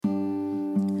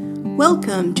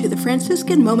Welcome to the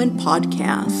Franciscan Moment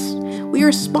Podcast. We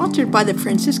are sponsored by the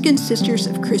Franciscan Sisters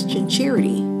of Christian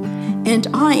Charity, and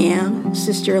I am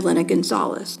Sister Elena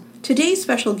Gonzales. Today's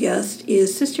special guest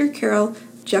is Sister Carol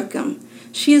Juckem.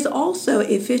 She is also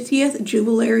a 50th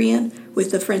Jubilarian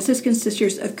with the Franciscan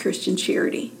Sisters of Christian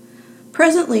Charity.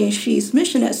 Presently, she's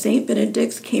mission at St.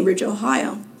 Benedict's, Cambridge,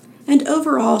 Ohio, and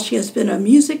overall, she has been a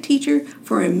music teacher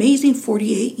for an amazing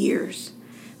 48 years.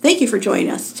 Thank you for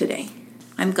joining us today.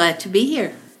 I'm glad to be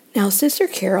here. Now, Sister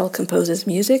Carol composes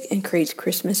music and creates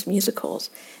Christmas musicals.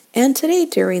 And today,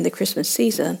 during the Christmas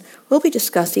season, we'll be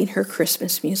discussing her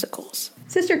Christmas musicals.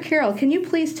 Sister Carol, can you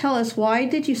please tell us why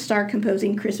did you start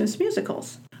composing Christmas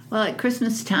musicals? Well, at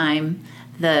Christmas time,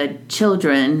 the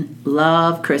children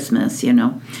love Christmas,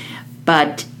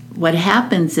 But what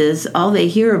happens is all they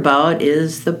hear about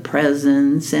is the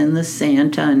presents and the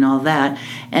Santa and all that.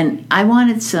 And I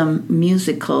wanted some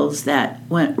musicals that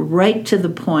went right to the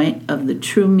point of the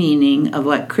true meaning of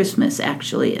what Christmas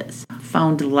actually is.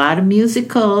 Found a lot of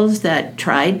musicals that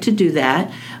tried to do that,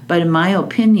 but in my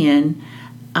opinion,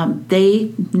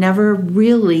 they never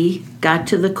really got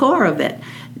to the core of it.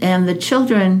 And the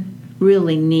children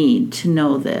really need to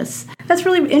know this. That's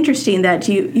really interesting that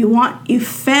you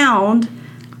found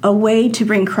a way to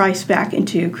bring Christ back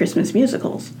into Christmas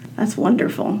musicals. That's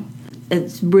wonderful.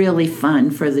 It's really fun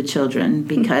for the children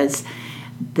because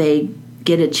they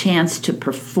get a chance to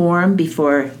perform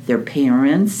before their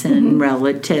parents and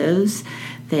relatives.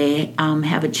 They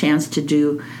have a chance to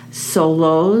do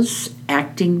solos,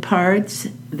 acting parts,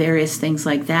 various things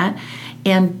like that.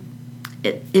 And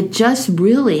it just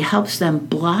really helps them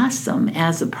blossom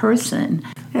as a person.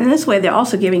 And this way, they're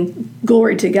also giving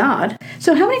glory to God.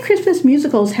 So how many Christmas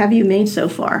musicals have you made so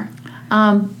far?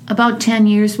 About 10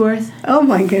 years worth. Oh,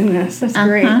 my goodness. That's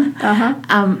great.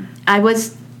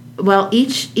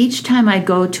 Each time I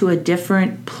go to a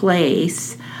different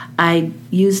place, I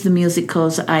use the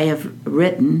musicals I have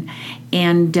written.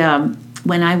 And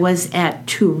when I was at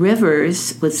Two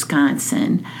Rivers,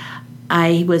 Wisconsin,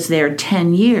 I was there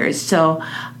 10 years. So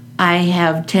I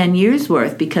have 10 years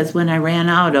worth because when I ran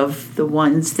out of the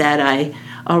ones that I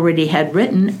already had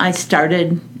written, I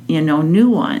started, new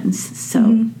ones.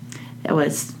 So it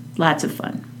was lots of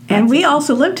fun. And we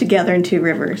also lived together in Two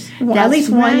Rivers. Well, at least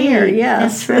 1 year,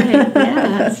 yes. That's right,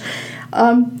 yes.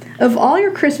 Of all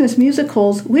your Christmas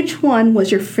musicals, which one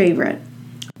was your favorite?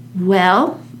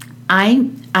 Well, I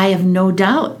have no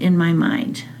doubt in my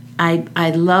mind. I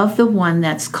love the one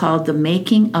that's called The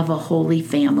Making of a Holy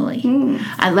Family.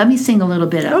 Let me sing a little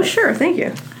bit of it. Oh, sure. Thank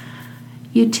you.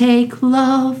 You take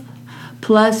love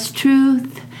plus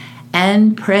truth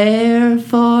and prayer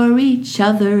for each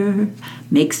other,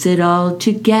 mix it all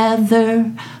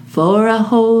together for a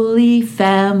holy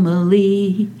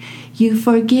family. You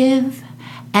forgive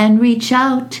and reach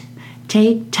out,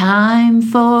 take time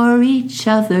for each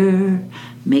other,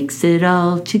 mix it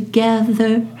all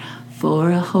together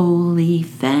for a holy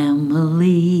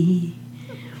family.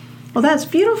 Well, that's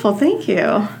beautiful. Thank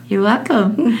you. You're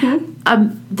welcome.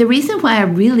 The reason why I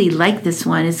really like this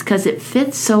one is because it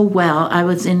fits so well. I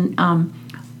was in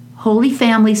Holy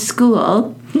Family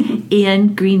School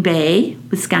in Green Bay,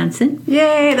 Wisconsin.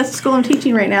 Yay, that's the school I'm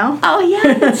teaching right now. Oh,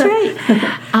 yeah, that's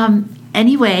right.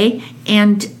 Anyway,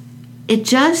 and it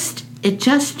just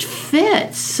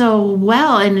fits so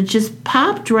well, and it just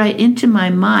popped right into my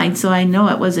mind, so I know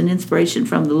it was an inspiration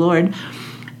from the Lord.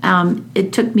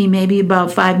 It took me maybe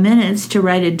about 5 minutes to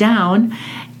write it down,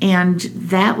 and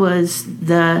that was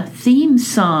the theme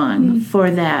song for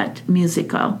that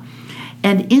musical.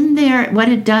 And in there, what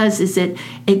it does is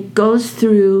it goes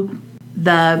through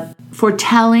the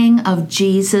foretelling of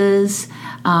Jesus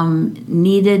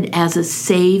needed as a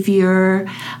savior.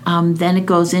 Then it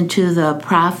goes into the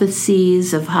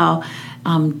prophecies of how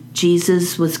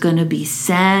Jesus was going to be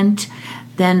sent.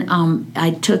 Then I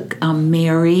took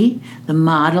Mary, the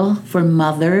model for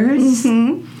mothers,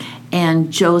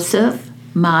 and Joseph,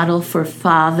 model for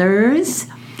fathers,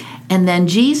 and then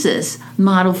Jesus,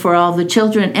 model for all the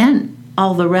children and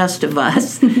all the rest of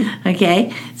us.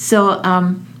 Okay, so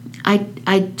I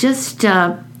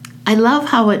love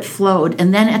how it flowed.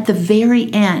 And then at the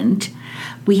very end,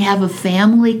 we have a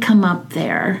family come up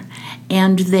there,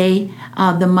 and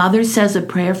the mother says a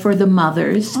prayer for the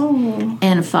mothers,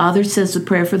 and a father says a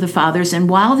prayer for the fathers. And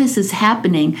while this is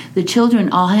happening, the children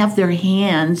all have their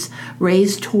hands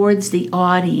raised towards the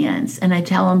audience. And I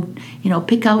tell them,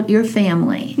 pick out your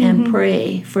family and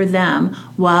pray for them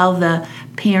while the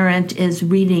parent is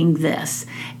reading this.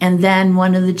 And then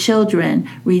one of the children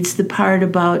reads the part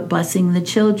about blessing the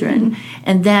children.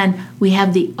 And then we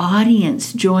have the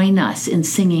audience join us in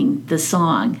singing the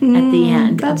song at the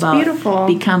end about beautiful.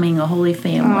 Becoming a holy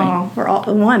family. Oh, we're all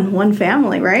one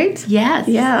family, right? Yes.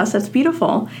 Yes, that's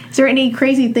beautiful. Is there any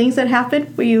crazy things that happen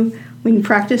when you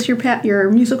practice your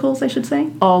musicals, I should say?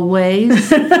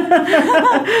 Always.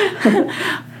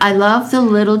 I love the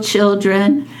little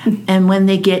children, and when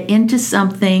they get into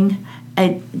something,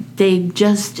 they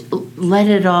just let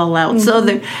it all out.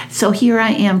 So here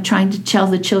I am trying to tell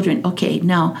the children, okay,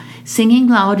 now singing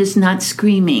loud is not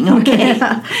screaming, okay?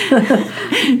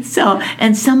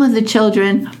 And some of the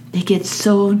children, they get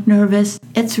so nervous.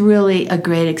 It's really a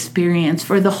great experience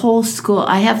for the whole school.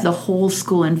 I have the whole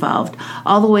school involved,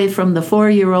 all the way from the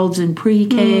 4-year-olds in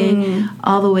pre-K,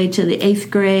 all the way to the 8th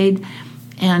grade.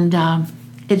 And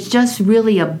it's just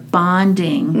really a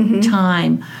bonding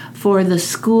time for the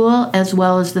school as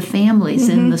well as the families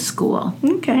in the school.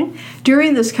 Okay.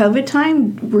 During this COVID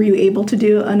time, were you able to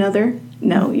do another?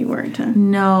 No, you weren't. Huh?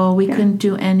 No, we couldn't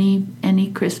do any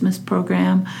Christmas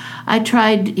program. I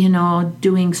tried,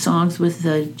 doing songs with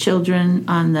the children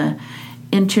on the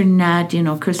internet,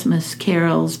 Christmas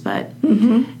carols, but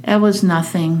it was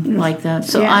nothing like that.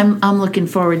 So I'm looking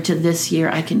forward to this year.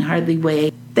 I can hardly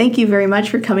wait. Thank you very much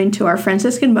for coming to our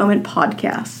Franciscan Moment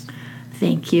podcast.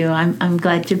 Thank you. I'm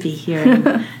glad to be here.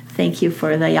 And thank you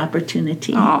for the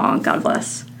opportunity. Oh, God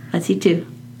bless. Bless you too.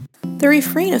 The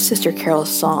refrain of Sister Carol's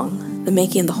song, "The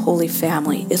Making the Holy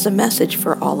Family," is a message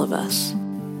for all of us.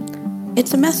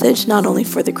 It's a message not only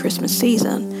for the Christmas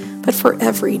season, but for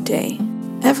every day.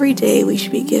 Every day we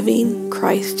should be giving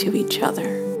Christ to each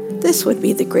other. This would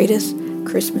be the greatest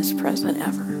Christmas present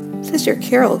ever. Sister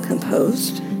Carol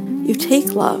composed, "You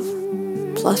take love,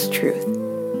 plus truth,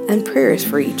 and prayers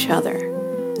for each other,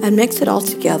 and mix it all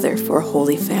together for a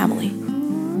holy family."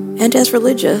 And as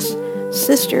religious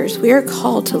sisters, we are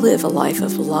called to live a life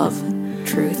of love,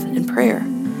 truth, and prayer.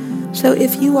 So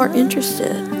if you are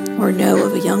interested or know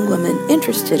of a young woman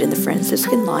interested in the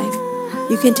Franciscan life,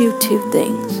 you can do 2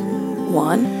 things.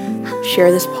 1,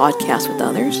 share this podcast with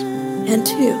others. And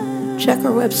 2, check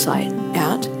our website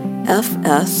at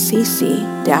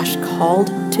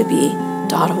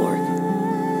fscc-calledtobe.org.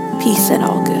 Peace and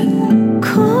all good.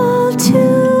 Called